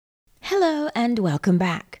Hello and welcome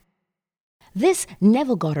back. This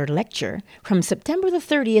Neville Goddard lecture from September the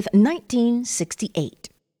 30th, 1968.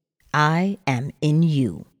 I am in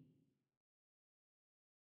you.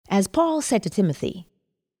 As Paul said to Timothy,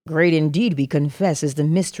 "Great indeed we confess is the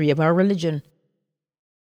mystery of our religion."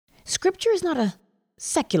 Scripture is not a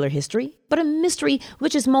secular history, but a mystery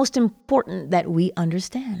which is most important that we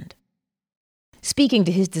understand. Speaking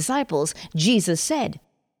to his disciples, Jesus said,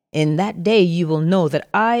 "In that day you will know that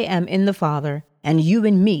I am in the Father, and you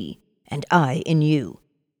in me, and I in you."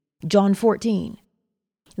 John 14.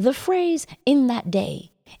 The phrase "in that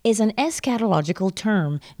day" is an eschatological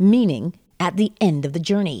term meaning at the end of the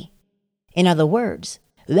journey. In other words,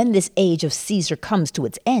 when this age of Caesar comes to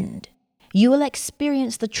its end, you will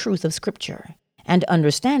experience the truth of Scripture, and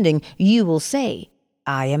understanding, you will say,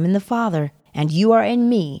 "I am in the Father, and you are in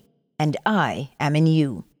me, and I am in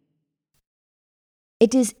you."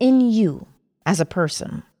 It is in you, as a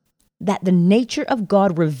person, that the nature of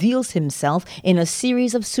God reveals himself in a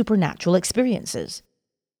series of supernatural experiences.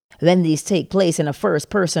 When these take place in a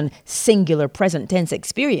first-person, singular present-tense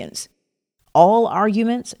experience, all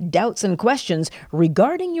arguments, doubts, and questions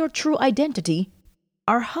regarding your true identity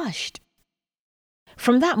are hushed.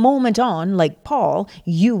 From that moment on, like Paul,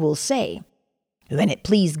 you will say, "When it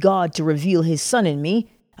pleased God to reveal his Son in me,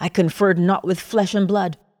 I conferred not with flesh and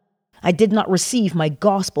blood. I did not receive my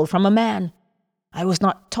gospel from a man. I was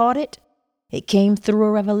not taught it. It came through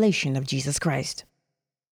a revelation of Jesus Christ."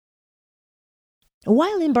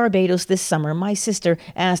 While in Barbados this summer, my sister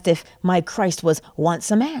asked if my Christ was once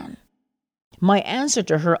a man. My answer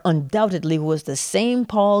to her undoubtedly was the same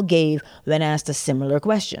Paul gave when asked a similar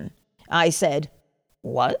question. I said,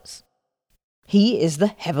 "Was? He is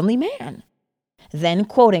the heavenly man." Then,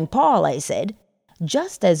 quoting Paul, I said,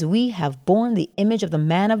 "Just as we have borne the image of the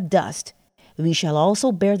man of dust, we shall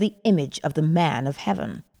also bear the image of the man of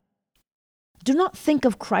heaven." Do not think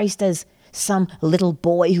of Christ as some little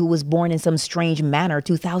boy who was born in some strange manner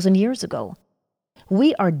 2,000 years ago.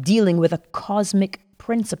 We are dealing with a cosmic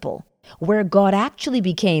principle where God actually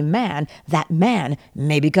became man, that man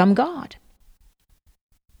may become God.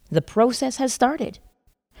 The process has started.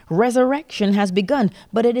 Resurrection has begun,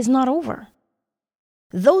 but it is not over.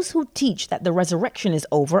 Those who teach that the resurrection is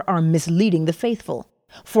over are misleading the faithful.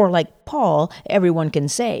 For like Paul, everyone can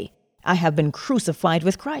say, "I have been crucified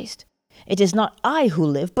with Christ. It is not I who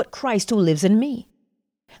live, but Christ who lives in me.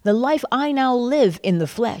 The life I now live in the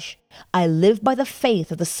flesh, I live by the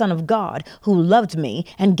faith of the Son of God, who loved me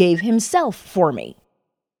and gave himself for me."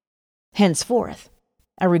 Henceforth,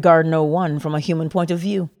 I regard no one from a human point of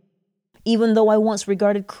view. Even though I once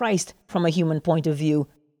regarded Christ from a human point of view,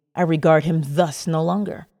 I regard him thus no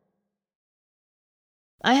longer.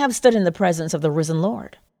 I have stood in the presence of the risen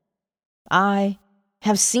Lord. I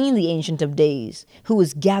have seen the Ancient of Days, who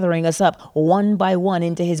is gathering us up one by one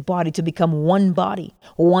into his body to become one body,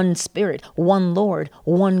 one Spirit, one Lord,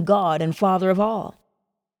 one God and Father of all.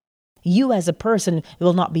 You as a person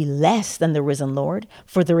will not be less than the risen Lord,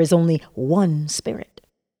 for there is only one Spirit.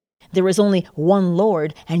 There is only one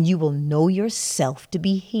Lord, and you will know yourself to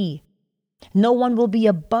be he. No one will be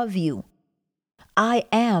above you. I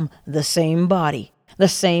am the same body, the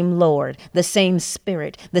same Lord, the same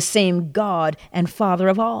Spirit, the same God and Father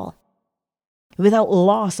of all. Without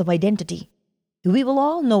loss of identity, we will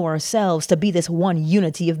all know ourselves to be this one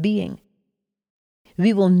unity of being.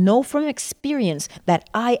 We will know from experience that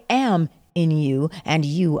I am in you and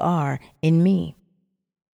you are in me.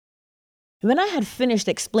 When I had finished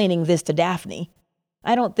explaining this to Daphne,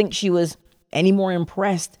 I don't think she was any more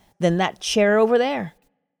impressed than that chair over there.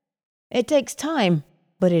 It takes time,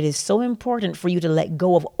 but it is so important for you to let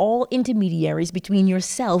go of all intermediaries between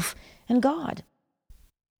yourself and God.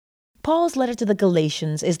 Paul's letter to the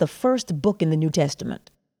Galatians is the first book in the New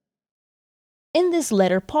Testament. In this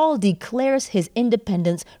letter, Paul declares his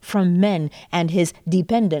independence from men and his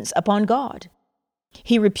dependence upon God.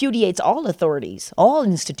 He repudiates all authorities, all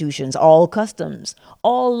institutions, all customs,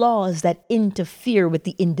 all laws that interfere with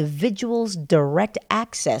the individual's direct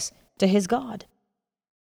access to his God.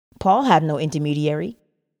 Paul had no intermediary.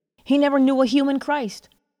 He never knew a human Christ,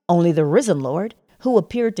 only the risen Lord, who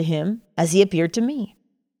appeared to him as he appeared to me.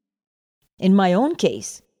 In my own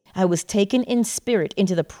case, I was taken in spirit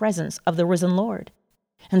into the presence of the risen Lord.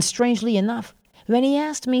 And strangely enough, when he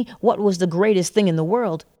asked me what was the greatest thing in the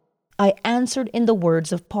world, I answered in the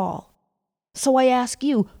words of Paul. So I ask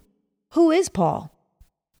you, who is Paul?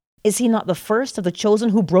 Is he not the first of the chosen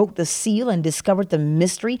who broke the seal and discovered the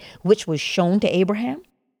mystery which was shown to Abraham?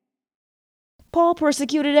 Paul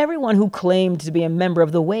persecuted everyone who claimed to be a member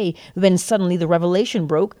of the way when suddenly the revelation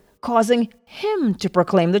broke, causing him to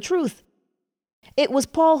proclaim the truth. It was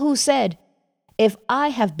Paul who said, "If I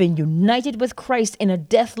have been united with Christ in a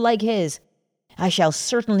death like his, I shall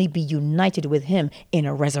certainly be united with him in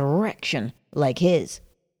a resurrection like his."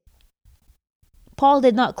 Paul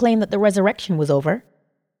did not claim that the resurrection was over.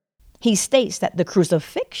 He states that the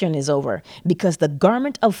crucifixion is over because the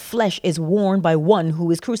garment of flesh is worn by one who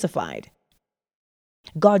is crucified.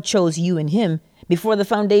 God chose you and him before the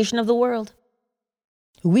foundation of the world.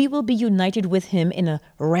 We will be united with him in a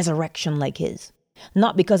resurrection like his,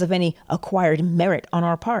 not because of any acquired merit on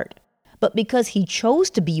our part, but because he chose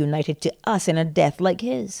to be united to us in a death like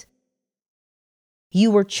his.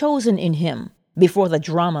 You were chosen in him before the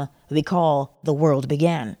drama we call the world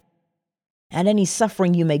began. And any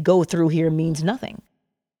suffering you may go through here means nothing.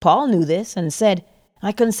 Paul knew this and said,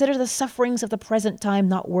 "I consider the sufferings of the present time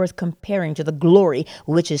not worth comparing to the glory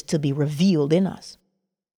which is to be revealed in us."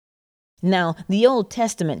 Now, the Old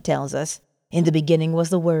Testament tells us, "In the beginning was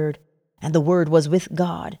the Word, and the Word was with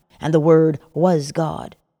God, and the Word was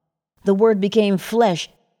God. The Word became flesh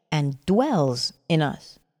and dwells in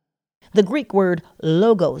us." The Greek word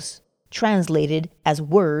logos, translated as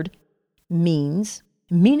word,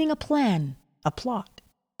 meaning a plan, a plot,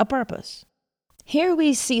 a purpose. Here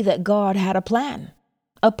we see that God had a plan,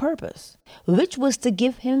 a purpose, which was to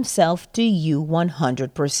give himself to you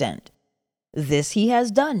 100%. This he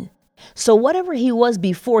has done. So whatever he was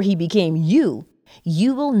before he became you,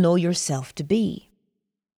 you will know yourself to be.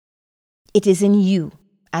 It is in you,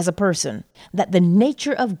 as a person, that the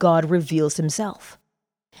nature of God reveals himself.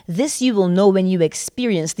 This you will know when you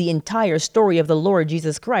experience the entire story of the Lord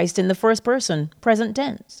Jesus Christ in the first person, present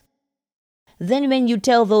tense. Then when you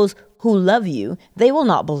tell those who love you, they will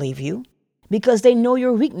not believe you, because they know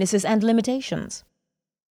your weaknesses and limitations.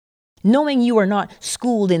 Knowing you are not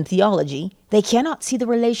schooled in theology, they cannot see the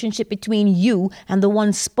relationship between you and the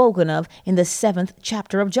one spoken of in the 7th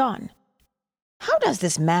chapter of John. How does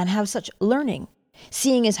this man have such learning,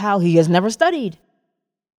 seeing as how he has never studied?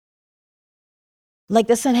 Like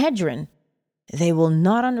the Sanhedrin, they will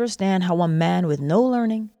not understand how a man with no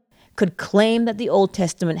learning could claim that the Old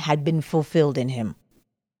Testament had been fulfilled in him.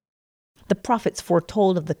 The prophets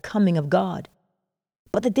foretold of the coming of God,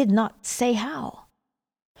 but they did not say how.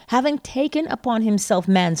 Having taken upon himself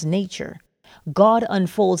man's nature, God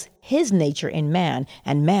unfolds his nature in man,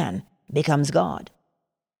 and man becomes God.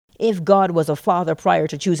 If God was a father prior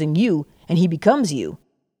to choosing you, and he becomes you,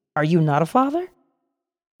 are you not a father?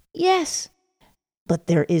 Yes, but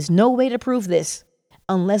there is no way to prove this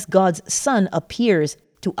unless God's Son appears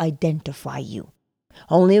to identify you.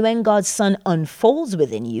 Only when God's Son unfolds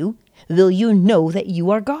within you will you know that you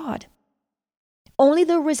are God. Only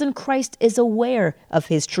the risen Christ is aware of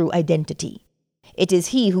his true identity. It is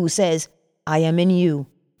he who says, "I am in you,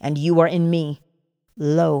 and you are in me.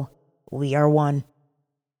 Lo, we are one."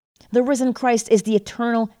 The risen Christ is the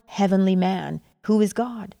eternal heavenly man who is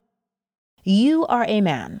God. You are a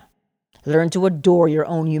man. Learn to adore your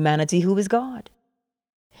own humanity who is God.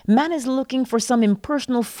 Man is looking for some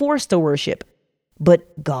impersonal force to worship,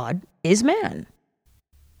 but God is man.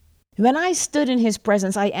 When I stood in his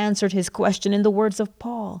presence, I answered his question in the words of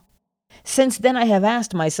Paul. Since then I have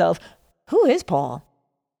asked myself, who is Paul?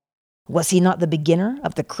 Was he not the beginner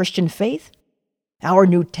of the Christian faith? Our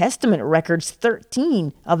New Testament records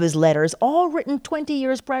 13 of his letters, all written 20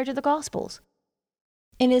 years prior to the Gospels.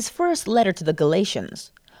 In his first letter to the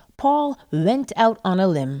Galatians, Paul went out on a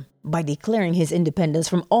limb by declaring his independence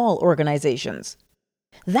from all organizations.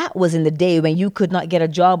 That was in the day when you could not get a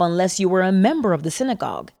job unless you were a member of the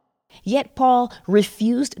synagogue. Yet Paul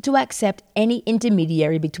refused to accept any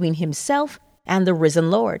intermediary between himself and the risen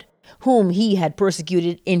Lord, whom he had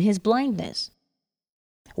persecuted in his blindness.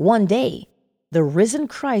 One day, the risen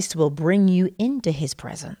Christ will bring you into his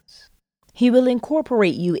presence. He will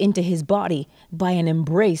incorporate you into his body by an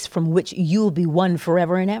embrace from which you'll be one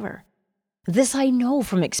forever and ever. This I know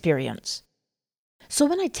from experience. So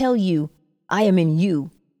when I tell you, I am in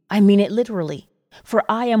you, I mean it literally. For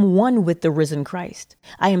I am one with the risen Christ.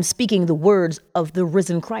 I am speaking the words of the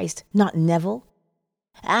risen Christ, not Neville.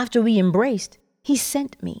 After we embraced, he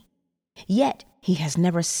sent me. Yet he has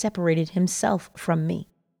never separated himself from me.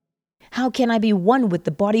 How can I be one with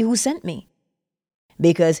the body who sent me?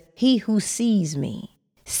 Because he who sees me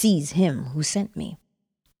sees him who sent me.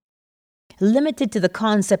 Limited to the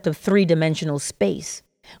concept of three-dimensional space,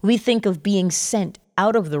 we think of being sent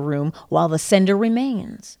out of the room while the sender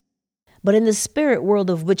remains. But in the spirit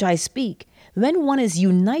world of which I speak, when one is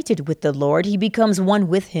united with the Lord, he becomes one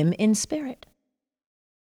with him in spirit.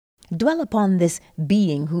 Dwell upon this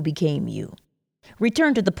being who became you.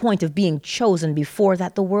 Return to the point of being chosen before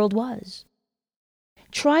that the world was.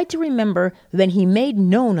 Try to remember when he made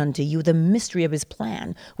known unto you the mystery of his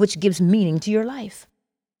plan, which gives meaning to your life.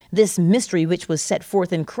 This mystery which was set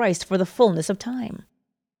forth in Christ for the fullness of time.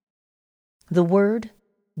 The Word,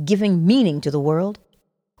 giving meaning to the world,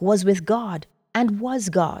 was with God and was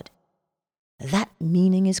God. That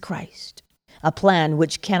meaning is Christ, a plan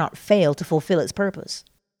which cannot fail to fulfill its purpose,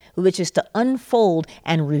 which is to unfold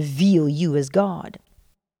and reveal you as God.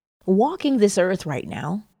 Walking this earth right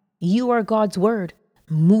now, you are God's Word,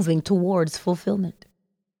 moving towards fulfillment.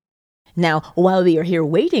 Now, while we are here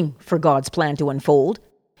waiting for God's plan to unfold,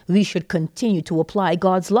 we should continue to apply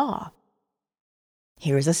God's law.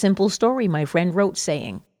 Here is a simple story my friend wrote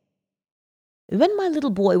saying, "When my little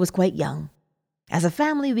boy was quite young, as a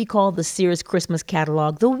family we called the Sears Christmas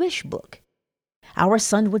catalog the Wish Book. Our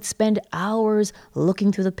son would spend hours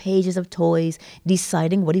looking through the pages of toys,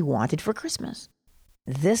 deciding what he wanted for Christmas.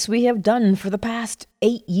 This we have done for the past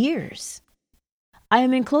 8 years. I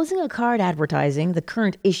am enclosing a card advertising the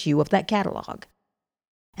current issue of that catalog.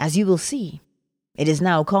 As you will see, it is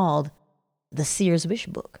now called the Sears Wish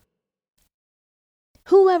Book.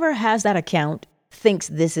 Whoever has that account thinks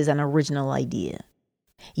this is an original idea.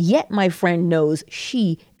 Yet my friend knows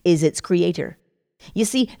she is its creator. You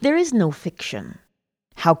see, there is no fiction.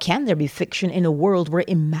 How can there be fiction in a world where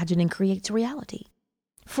imagining creates reality?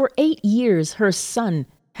 For 8 years, her son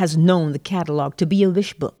has known the catalog to be a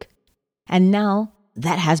wish book, and now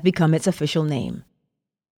that has become its official name.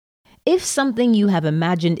 If something you have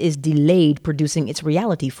imagined is delayed producing its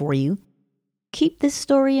reality for you, keep this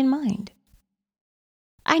story in mind.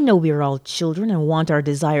 I know we are all children and want our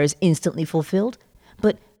desires instantly fulfilled,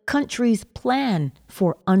 but countries plan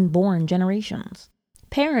for unborn generations.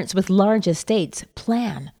 Parents with large estates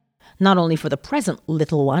plan, not only for the present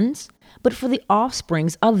little ones, but for the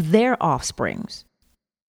offsprings of their offsprings.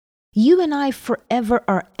 You and I forever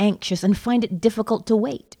are anxious and find it difficult to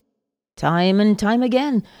wait. Time and time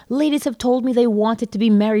again, ladies have told me they wanted to be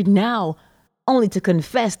married now, only to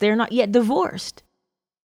confess they are not yet divorced.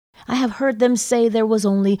 I have heard them say there was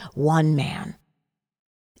only one man.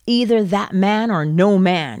 Either that man or no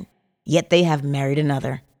man, yet they have married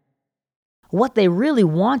another. What they really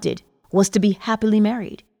wanted was to be happily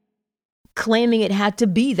married, claiming it had to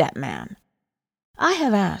be that man. I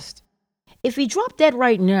have asked, if he dropped dead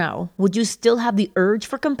right now, would you still have the urge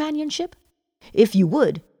for companionship? If you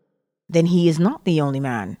would, then he is not the only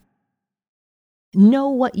man. Know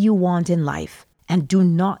what you want in life and do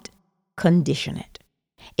not condition it.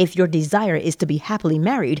 If your desire is to be happily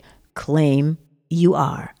married, claim you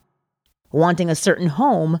are. Wanting a certain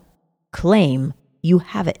home, claim you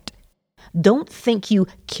have it. Don't think you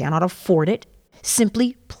cannot afford it.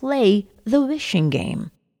 Simply play the wishing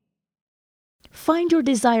game. Find your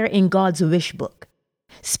desire in God's wish book,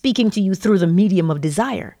 speaking to you through the medium of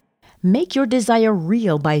desire. Make your desire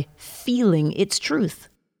real by feeling its truth.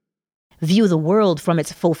 View the world from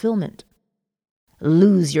its fulfillment.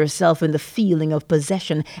 Lose yourself in the feeling of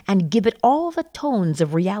possession and give it all the tones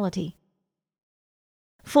of reality.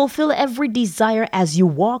 Fulfill every desire as you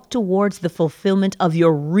walk towards the fulfillment of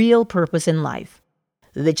your real purpose in life,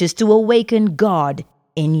 which is to awaken God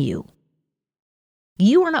in you.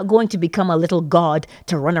 You are not going to become a little god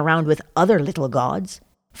to run around with other little gods,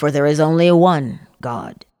 for there is only one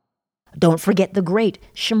God. Don't forget the great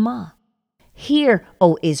Shema. Hear,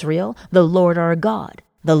 O Israel, the Lord our God,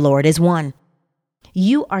 the Lord is one.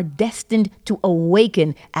 You are destined to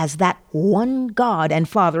awaken as that one God and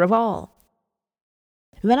Father of all.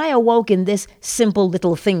 When I awoke in this simple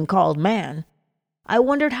little thing called man, I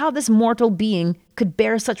wondered how this mortal being could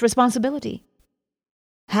bear such responsibility.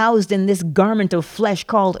 Housed in this garment of flesh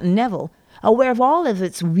called Neville, aware of all of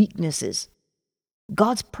its weaknesses,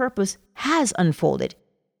 God's purpose has unfolded,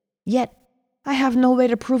 yet I have no way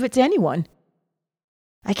to prove it to anyone.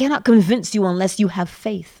 I cannot convince you unless you have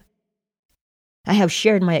faith. I have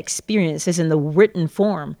shared my experiences in the written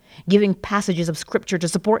form, giving passages of scripture to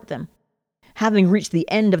support them. Having reached the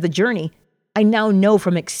end of the journey, I now know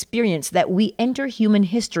from experience that we enter human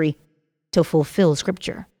history to fulfill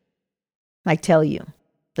scripture. I tell you,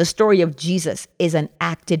 the story of Jesus is an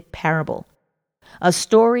acted parable, a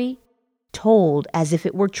story told as if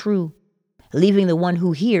it were true, leaving the one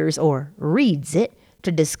who hears or reads it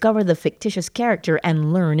to discover the fictitious character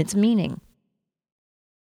and learn its meaning.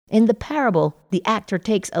 In the parable, the actor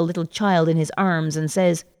takes a little child in his arms and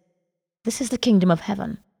says, "This is the kingdom of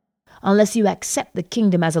heaven. Unless you accept the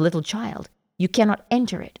kingdom as a little child, you cannot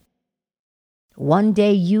enter it." One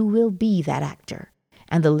day you will be that actor,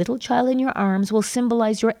 and the little child in your arms will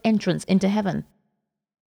symbolize your entrance into heaven.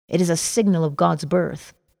 It is a signal of God's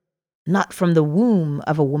birth, not from the womb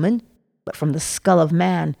of a woman, but from the skull of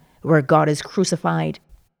man, where God is crucified.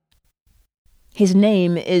 His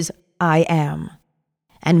name is I Am.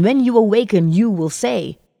 And when you awaken, you will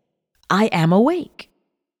say, I am awake.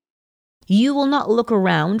 You will not look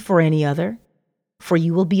around for any other, for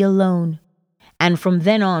you will be alone. And from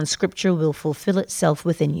then on, Scripture will fulfill itself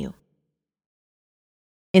within you.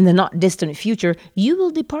 In the not distant future, you will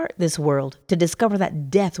depart this world to discover that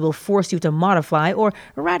death will force you to modify or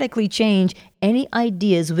radically change any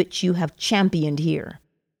ideas which you have championed here.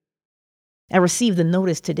 I received the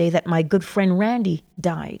notice today that my good friend Randy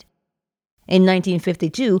died. In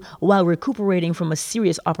 1952, while recuperating from a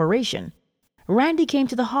serious operation, Randy came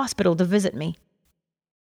to the hospital to visit me.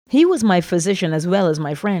 He was my physician as well as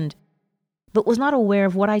my friend, but was not aware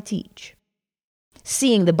of what I teach.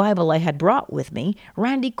 Seeing the Bible I had brought with me,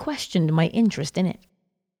 Randy questioned my interest in it.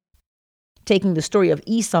 Taking the story of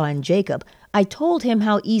Esau and Jacob, I told him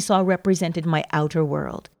how Esau represented my outer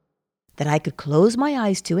world, that I could close my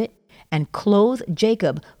eyes to it and clothe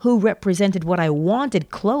Jacob, who represented what I wanted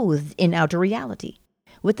clothed in outer reality,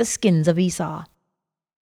 with the skins of Esau.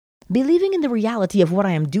 Believing in the reality of what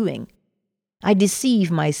I am doing, I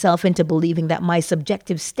deceive myself into believing that my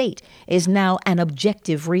subjective state is now an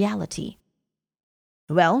objective reality.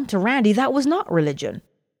 Well, to Randy, that was not religion.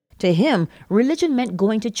 To him, religion meant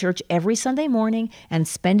going to church every Sunday morning and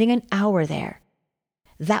spending an hour there.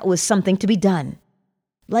 That was something to be done.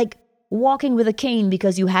 Like walking with a cane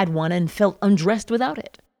because you had one and felt undressed without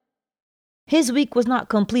it. His week was not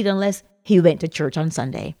complete unless he went to church on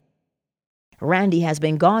Sunday. Randy has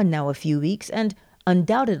been gone now a few weeks and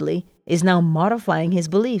undoubtedly is now modifying his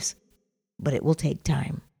beliefs, but it will take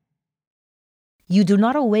time. You do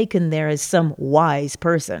not awaken there as some wise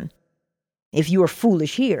person. If you are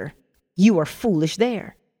foolish here, you are foolish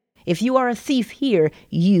there. If you are a thief here,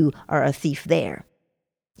 you are a thief there.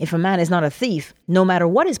 If a man is not a thief, no matter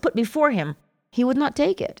what is put before him, he would not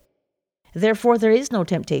take it. Therefore, there is no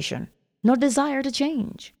temptation, no desire to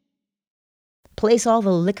change. Place all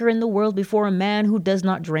the liquor in the world before a man who does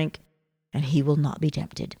not drink, and he will not be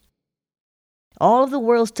tempted. All of the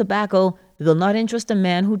world's tobacco will not interest a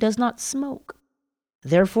man who does not smoke.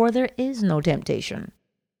 Therefore, there is no temptation.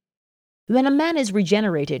 When a man is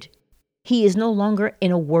regenerated, he is no longer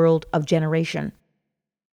in a world of generation.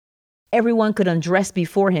 Everyone could undress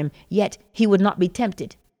before him, yet he would not be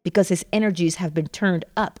tempted because his energies have been turned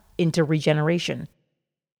up into regeneration.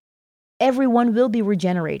 Everyone will be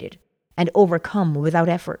regenerated and overcome without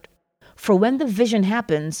effort. For when the vision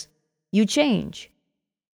happens, you change.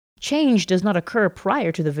 Change does not occur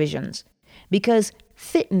prior to the visions, because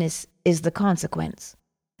fitness is the consequence,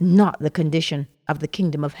 not the condition of the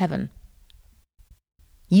kingdom of heaven.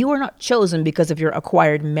 You are not chosen because of your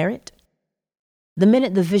acquired merit. The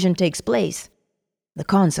minute the vision takes place, the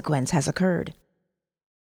consequence has occurred.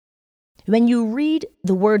 When you read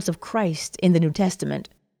the words of Christ in the New Testament,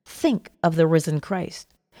 think of the risen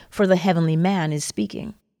Christ, for the heavenly man is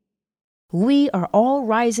speaking. We are all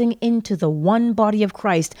rising into the one body of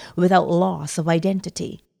Christ without loss of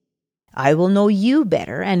identity. I will know you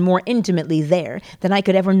better and more intimately there than I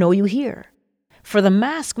could ever know you here. For the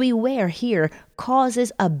mask we wear here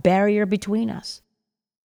causes a barrier between us.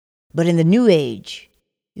 But in the new age,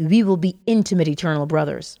 we will be intimate eternal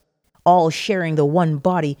brothers, all sharing the one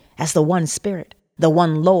body as the one Spirit, the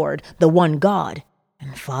one Lord, the one God,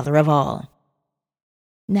 and Father of all.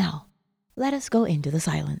 Now, let us go into the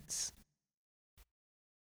silence.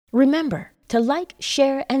 Remember to like,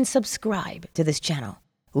 share, and subscribe to this channel.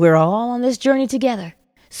 We're all on this journey together,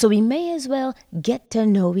 so we may as well get to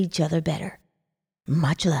know each other better.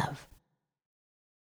 Much love.